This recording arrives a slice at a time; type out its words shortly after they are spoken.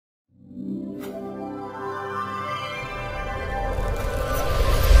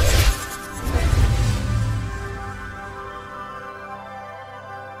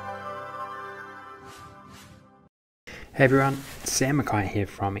Hey everyone, Sam Mackay here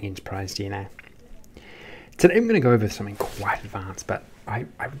from Enterprise DNA. Today I'm going to go over something quite advanced, but I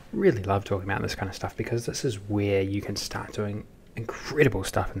really love talking about this kind of stuff because this is where you can start doing incredible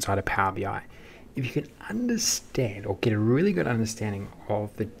stuff inside of Power BI. If you can understand or get a really good understanding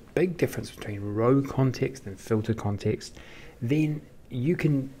of the big difference between row context and filter context, then you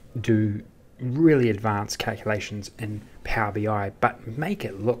can do really advanced calculations in Power BI, but make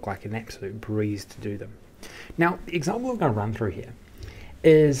it look like an absolute breeze to do them. Now, the example I'm going to run through here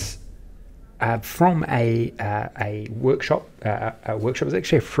is from a workshop. A workshop is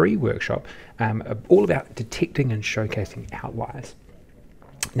actually a free workshop, all about detecting and showcasing outliers.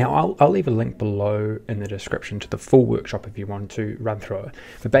 Now, I'll leave a link below in the description to the full workshop if you want to run through it.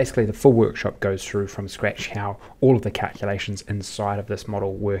 But basically, the full workshop goes through from scratch how all of the calculations inside of this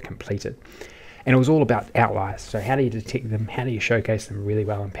model were completed. And it was all about outliers. So how do you detect them? How do you showcase them really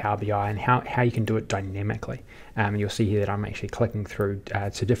well in Power BI, and how you can do it dynamically? You'll see here that I'm actually clicking through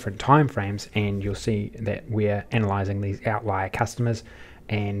to different time frames, and you'll see that we're analyzing these outlier customers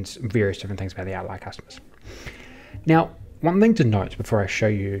and various different things about the outlier customers. Now, one thing to note before I show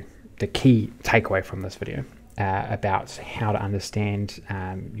you the key takeaway from this video about how to understand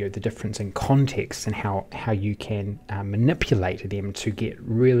the difference in context and how you can manipulate them to get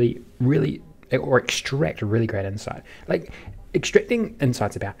really or extract a really great insight. Like extracting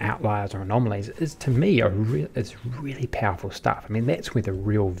insights about outliers or anomalies is, to me, it's really powerful stuff. I mean, that's where the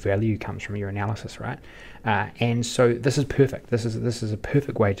real value comes from your analysis, right? And so this is perfect. This is a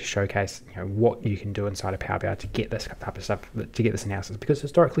perfect way to showcase what you can do inside of Power BI to get this type of stuff, to get this analysis. Because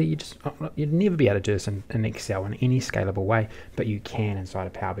historically, you'd never be able to do this in Excel in any scalable way, but you can inside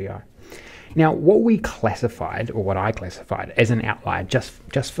of Power BI. Now, what we classified, or what I classified as an outlier,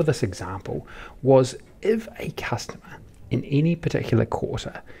 just for this example, was if a customer in any particular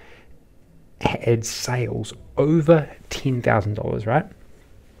quarter had sales over $10,000, right?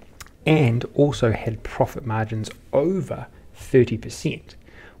 And also had profit margins over 30%,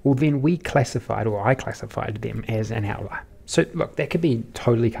 well, then we classified, or I classified them as an outlier. So look, that could be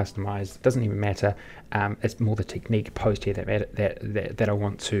totally customized. It doesn't even matter. It's more the technique post here that I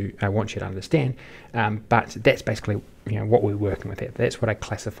want you to understand. But that's basically what we're working with here. That's what I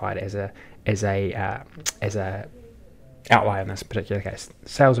classified as a outlier in this particular case.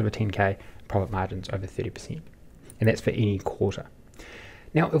 Sales over 10K, profit margins over 30%, and that's for any quarter.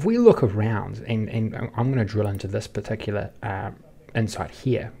 Now, if we look around, and I'm going to drill into this particular insight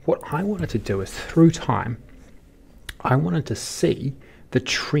here, what I wanted to do is through time, I wanted to see the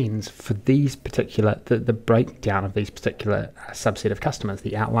trends for these particular, the breakdown of these particular subset of customers,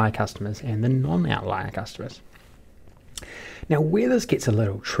 the outlier customers and the non-outlier customers. Now, where this gets a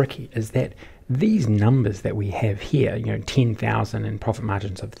little tricky is that these numbers that we have here, 10,000 and profit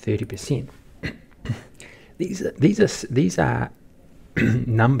margins of 30%, these are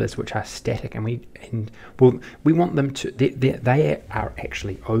numbers which are static, and we want them to, they are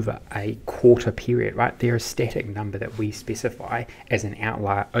actually over a quarter period, right? They're a static number that we specify as an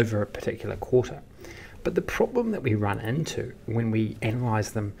outlier over a particular quarter. But the problem that we run into when we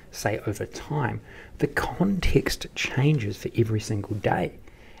analyze them, say over time, the context changes for every single day,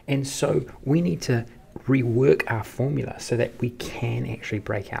 and so we need to rework our formula so that we can actually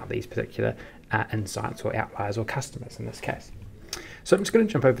break out these particular insights or outliers or customers in this case. So I'm just going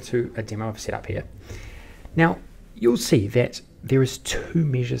to jump over to a demo I've set up here. Now, you'll see that there is two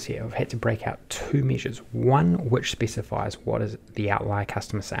measures here. I've had to break out two measures. One which specifies what is the outlier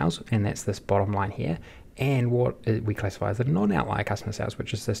customer sales, and that's this bottom line here, and what we classify as the non-outlier customer sales,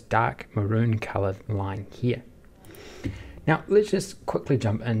 which is this dark maroon colored line here. Now, let's just quickly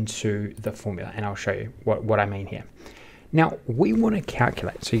jump into the formula, and I'll show you what I mean here. Now, we want to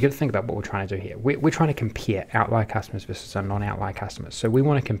calculate, so you got to think about what we're trying to do here. We're trying to compare outlier customers versus our non-outlier customers. So we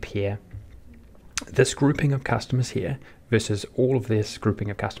want to compare this grouping of customers here versus all of this grouping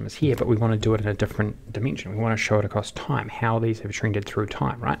of customers here, but we want to do it in a different dimension. We want to show it across time, how these have trended through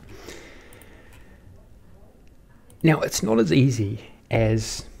time, right? Now, it's not as easy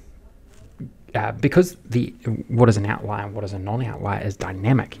as because what is an outlier and what is a non-outlier is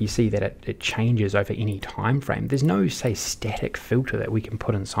dynamic. You see that it changes over any time frame. There's no, say, static filter that we can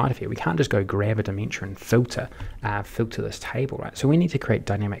put inside of here. We can't just go grab a dimension and filter this table, right? So we need to create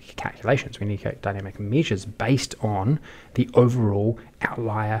dynamic calculations. We need to create dynamic measures based on the overall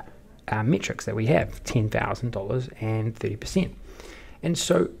outlier metrics that we have, $10,000 and 30%. And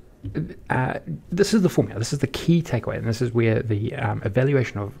so this is the formula. This is the key takeaway, and this is where the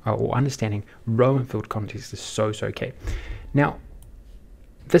evaluation of or understanding row and field context is so key. Now,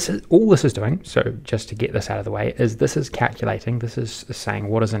 this is all this is doing. So just to get this out of the way, is this is calculating. This is saying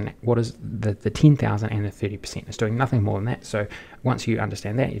what is the 10,000 and the 30%. It's doing nothing more than that. So once you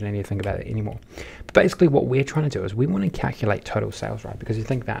understand that, you don't need to think about it anymore. But basically, what we're trying to do is we want to calculate total sales, right? Because you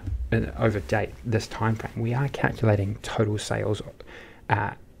think about over this time frame, we are calculating total sales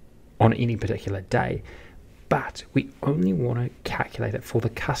on any particular day. But we only want to calculate it for the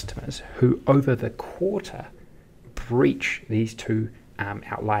customers who over the quarter breach these two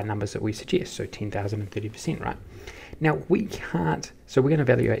outlier numbers that we suggest, so 10,000 and 30%, right? Now we can't, so we're going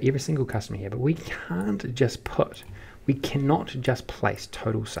to evaluate every single customer here, but we cannot just place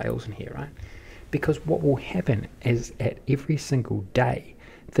total sales in here, right? Because what will happen is at every single day,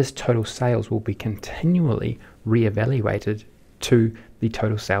 this total sales will be continually reevaluated to the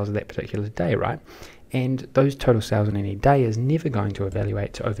total sales of that particular day, right? And those total sales in any day is never going to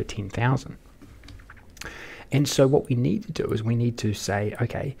evaluate to over 10,000. And so what we need to do is we need to say,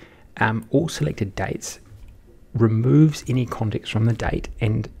 okay, all selected dates removes any context from the date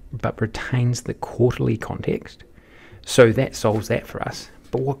but retains the quarterly context. So that solves that for us.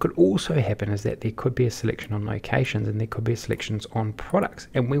 But what could also happen is that there could be a selection on locations and there could be selections on products.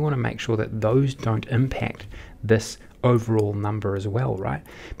 And we want to make sure that those don't impact this overall number as well, right?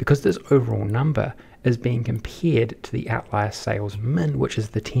 Because this overall number is being compared to the outlier sales min, which is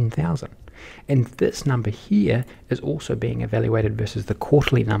the 10,000. And this number here is also being evaluated versus the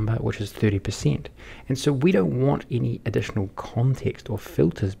quarterly number, which is 30%. And so we don't want any additional context or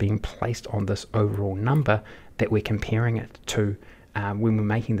filters being placed on this overall number that we're comparing it to when we're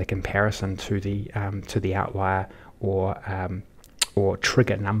making the comparison to the outlier or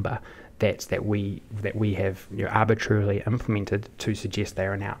trigger number that we have arbitrarily implemented to suggest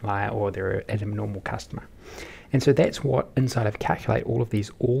they're an outlier or they're an abnormal customer. And so that's what inside of calculate, all of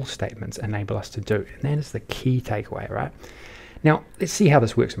these all statements enable us to do. And that is the key takeaway, right? Now, let's see how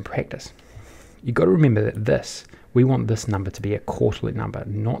this works in practice. You've got to remember that we want this number to be a quarterly number,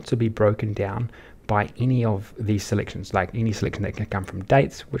 not to be broken down by any of these selections, like any selection that can come from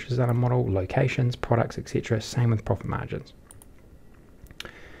dates, which is on a model, locations, products, etc. Same with profit margins.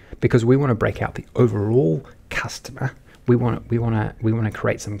 Because we want to break out the overall customer, we want to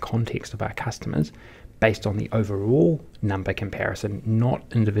create some context of our customers based on the overall number comparison, not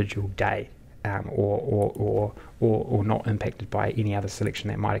individual day, or not impacted by any other selection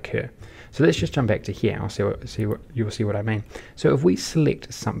that might occur. So let's just jump back to here. You'll see what I mean. So if we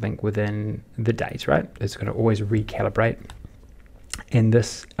select something within the dates, right, it's going to always recalibrate. And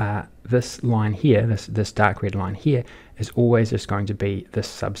this line here, this dark red line here, is always just going to be this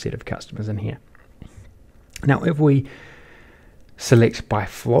subset of customers in here. Now, if we select by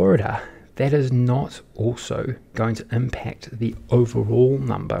Florida, that is not also going to impact the overall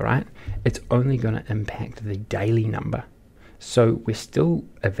number, right? It's only going to impact the daily number. So we're still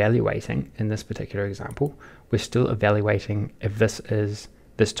evaluating, in this particular example, we're still evaluating if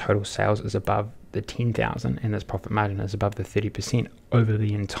this total sales is above the 10,000 and this profit margin is above the 30% over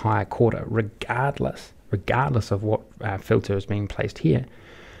the entire quarter, regardless of what filter is being placed here.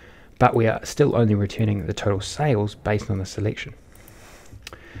 But we are still only returning the total sales based on the selection.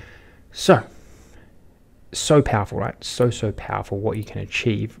 So powerful, right? So powerful what you can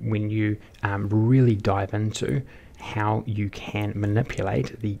achieve when you really dive into how you can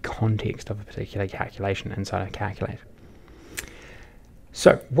manipulate the context of a particular calculation inside a calculator.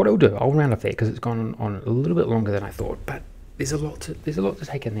 So what I'll do, I'll round off there because it's gone on a little bit longer than I thought, but there's a lot to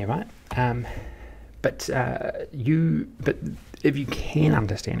take in there, right? But if you can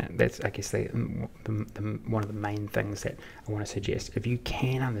understand it, that's, I guess, one of the main things that I want to suggest. If you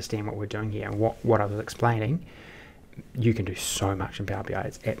can understand what we're doing here and what I was explaining, you can do so much in Power BI.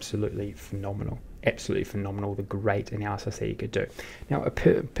 It's absolutely phenomenal. Absolutely phenomenal, the great analysis that you could do. Now, a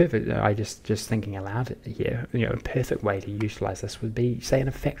perfect, I just thinking aloud here, a perfect way to utilize this would be, say, in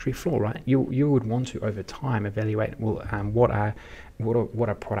a factory floor, right? You would want to, over time, evaluate, well, what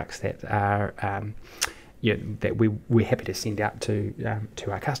are products that are that we're happy to send out to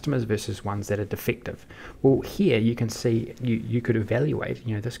our customers versus ones that are defective. Well, here you can see you could evaluate.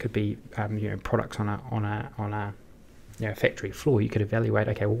 This could be products on a factory floor. You could evaluate,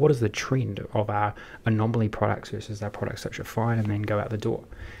 okay, well, what is the trend of our anomaly products versus our products which are fine, and then go out the door.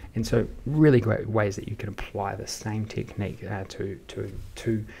 And so really great ways that you can apply the same technique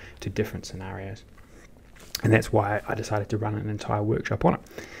to different scenarios. And that's why I decided to run an entire workshop on it,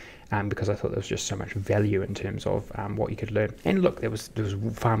 because I thought there was just so much value in terms of what you could learn. And look, there was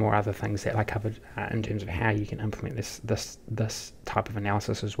far more other things that I covered in terms of how you can implement this type of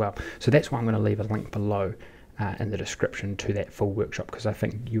analysis as well. So that's why I'm going to leave a link below in the description to that full workshop, because I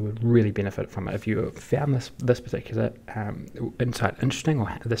think you would really benefit from it. If you found this particular insight interesting,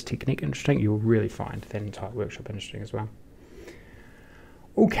 or this technique interesting, you'll really find that entire workshop interesting as well.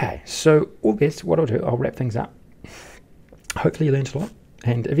 Okay, so all the best. What I'll do, I'll wrap things up. Hopefully you learned a lot,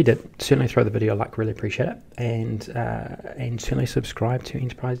 and if you did, certainly throw the video a like, really appreciate it, and certainly subscribe to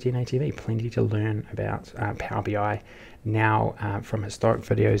Enterprise DNA TV. Plenty to learn about Power BI now from historic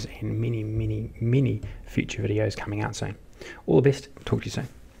videos, and many future videos coming out soon. All the best. Talk to you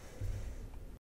soon.